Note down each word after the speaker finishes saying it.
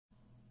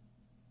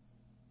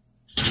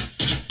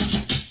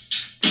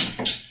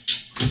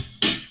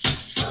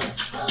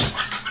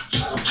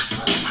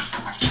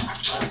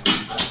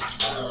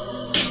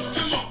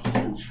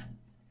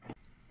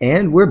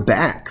And we're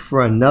back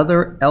for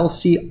another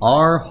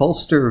LCR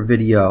holster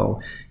video.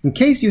 In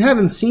case you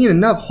haven't seen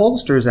enough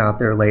holsters out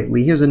there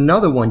lately, here's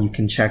another one you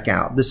can check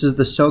out. This is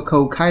the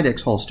SoCo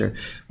Kydex holster,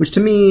 which to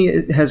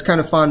me has kind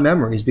of fond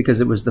memories because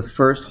it was the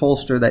first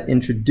holster that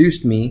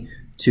introduced me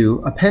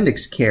to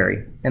appendix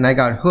carry, and I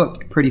got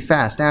hooked pretty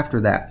fast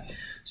after that.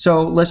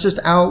 So let's just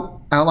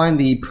outline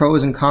the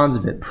pros and cons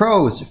of it.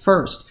 Pros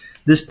first,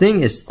 this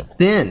thing is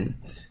thin.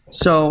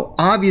 So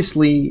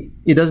obviously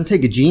it doesn't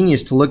take a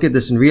genius to look at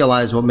this and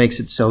realize what makes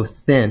it so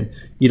thin.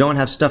 You don't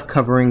have stuff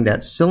covering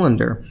that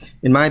cylinder.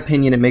 In my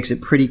opinion, it makes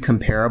it pretty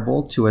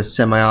comparable to a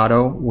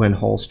semi-auto when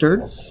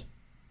holstered.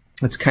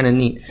 That's kind of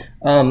neat.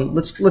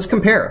 Let's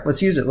compare it.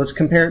 Let's use it. Let's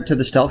compare it to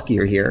the Stealth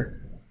Gear here.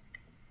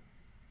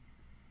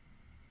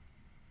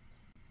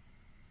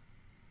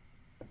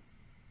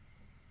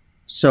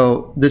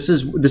 So this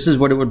is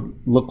what it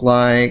would look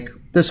like,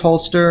 this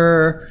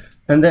holster,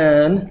 and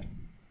then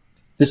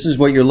this is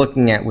what you're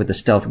looking at with the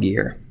Stealth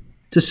Gear.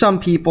 To some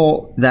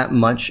people, that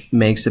much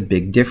makes a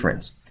big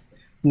difference.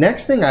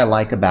 Next thing I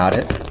like about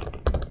it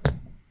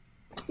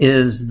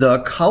is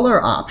the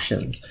color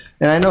options.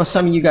 And I know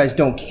some of you guys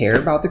don't care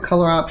about the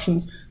color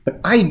options,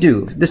 but I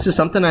do. This is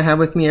something I have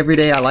with me every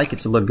day. I like it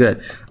to look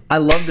good. I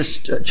love this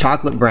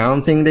chocolate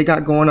brown thing they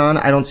got going on.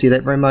 I don't see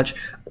that very much.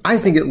 I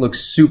think it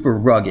looks super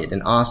rugged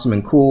and awesome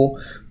and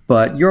cool,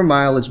 but your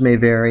mileage may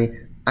vary.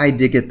 I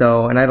dig it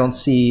though, and I don't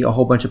see a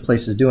whole bunch of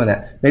places doing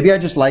that. Maybe I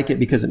just like it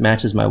because it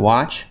matches my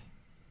watch.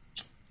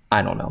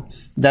 I don't know.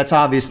 That's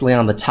obviously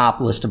on the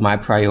top list of my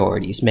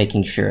priorities,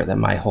 making sure that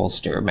my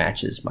holster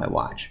matches my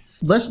watch.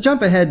 Let's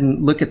jump ahead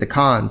and look at the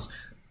cons.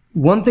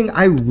 One thing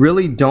I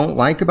really don't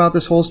like about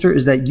this holster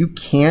is that you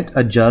can't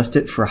adjust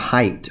it for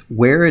height.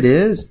 Where it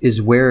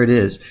is where it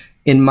is.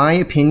 In my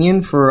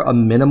opinion, for a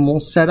minimal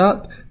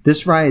setup,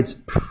 this rides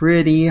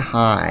pretty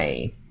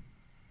high.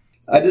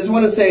 I just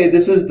want to say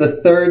this is the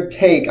third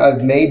take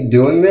I've made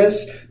doing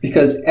this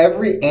because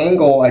every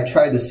angle I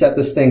tried to set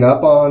this thing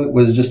up on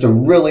was just a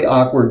really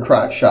awkward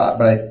crotch shot,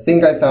 but I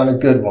think I found a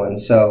good one,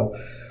 so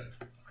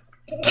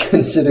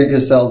consider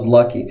yourselves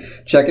lucky.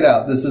 Check it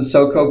out. This is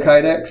SoCo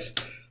Kydex.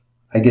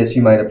 I guess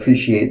you might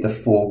appreciate the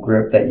full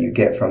grip that you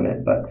get from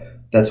it, but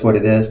that's what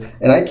it is.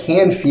 And I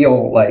can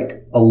feel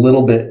like a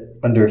little bit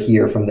under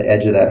here from the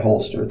edge of that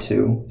holster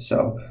too,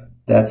 so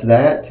that's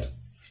that.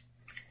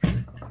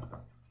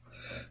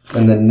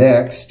 And then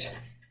next,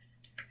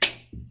 we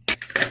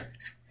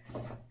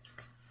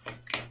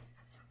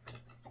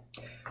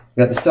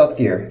got the Stealth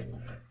Gear,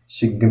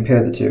 so you can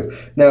compare the two.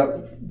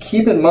 Now,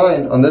 keep in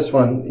mind on this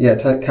one, yeah,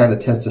 it kind of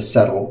tends to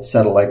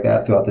settle like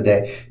that throughout the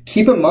day.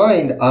 Keep in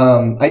mind,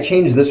 I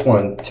changed this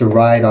one to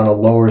ride on a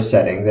lower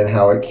setting than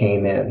how it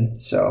came in,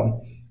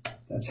 so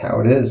that's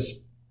how it is.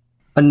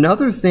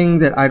 Another thing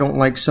that I don't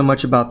like so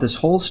much about this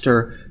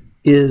holster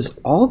is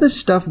all this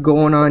stuff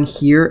going on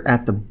here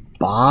at the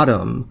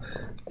bottom.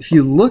 If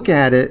you look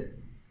at it,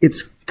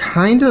 it's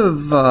kind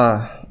of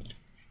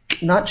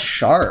not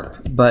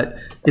sharp, but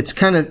it's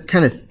kind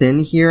of thin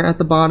here at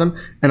the bottom.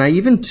 And I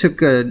even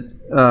took a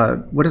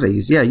what did I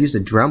use? Yeah, I used a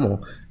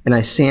Dremel, and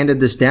I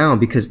sanded this down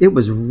because it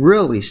was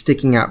really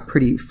sticking out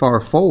pretty far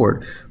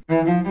forward.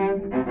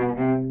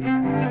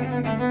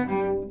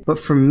 But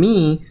for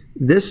me,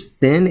 this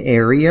thin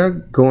area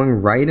going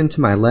right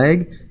into my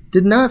leg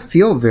did not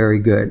feel very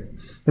good.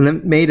 And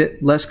that made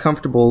it less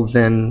comfortable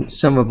than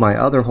some of my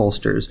other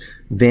holsters.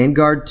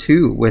 Vanguard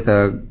 2 with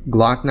a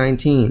Glock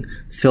 19,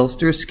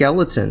 Filster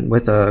Skeleton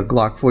with a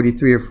Glock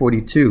 43 or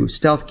 42,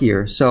 Stealth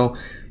Gear. So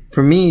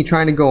for me,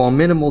 trying to go all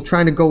minimal,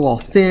 trying to go all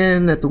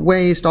thin at the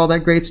waist, all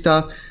that great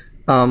stuff,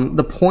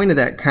 the point of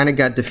that kind of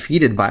got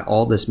defeated by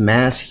all this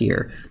mass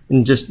here.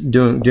 And just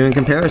doing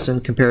comparison,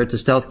 compare it to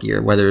Stealth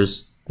Gear, where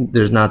there's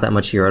not that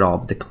much here at all,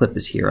 but the clip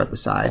is here at the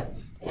side.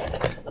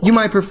 You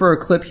might prefer a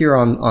clip here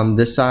on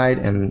this side,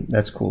 and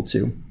that's cool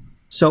too.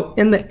 So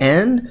in the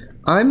end,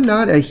 I'm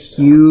not a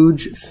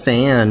huge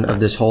fan of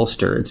this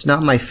holster. It's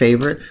not my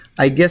favorite.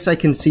 I guess I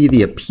can see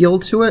the appeal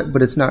to it,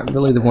 but it's not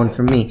really the one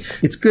for me.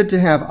 It's good to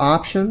have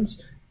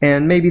options,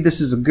 and maybe this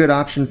is a good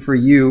option for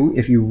you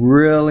if you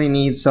really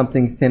need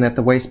something thin at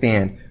the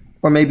waistband,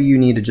 or maybe you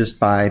need to just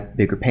buy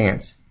bigger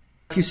pants.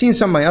 If you've seen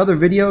some of my other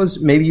videos,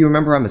 maybe you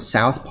remember I'm a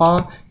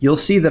southpaw, you'll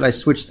see that I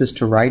switched this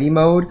to righty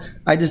mode.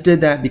 I just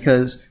did that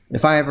because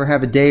if I ever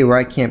have a day where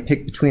I can't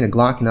pick between a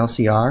Glock and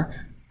LCR,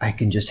 I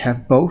can just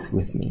have both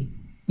with me.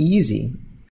 Easy.